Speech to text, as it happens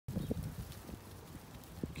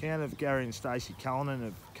Count of Gary and Stacey Cullinan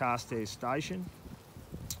of Carstair Station,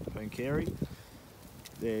 Pooncarie.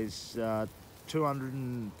 There's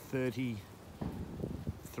 233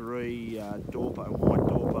 Dorper and White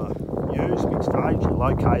Dorper ewes, mixed age,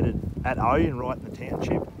 located at Ouyen, right in the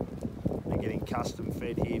township. They're getting custom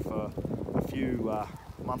fed here for a few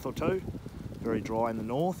month or two. Very dry in the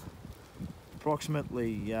north.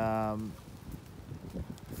 Approximately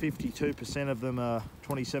 52% of them are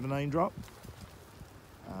 2017 drop.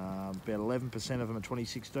 About 11% of them are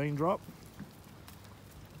 2016 drop.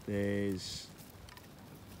 There's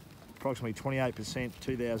approximately 28%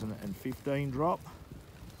 2015 drop,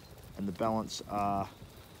 and the balance are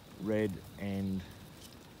red and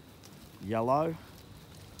yellow.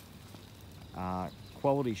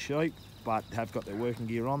 Quality sheep, but have got their working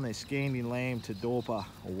gear on. They're scanned in lamb to Dorper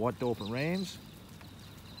or White Dorper rams.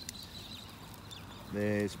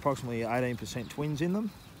 There's approximately 18% twins in them,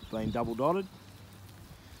 being double dotted.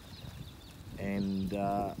 And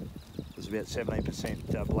there's about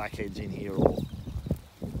 17% blackheads in here, or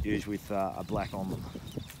ewes with a black on them.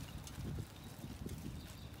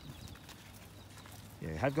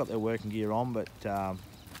 Yeah, have got their working gear on, but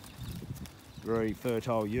very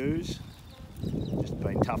fertile ewes. Just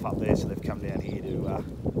been tough up there, so they've come down here to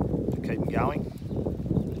keep them going.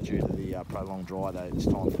 But due to the prolonged dry, though, it's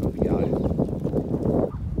time for them to go.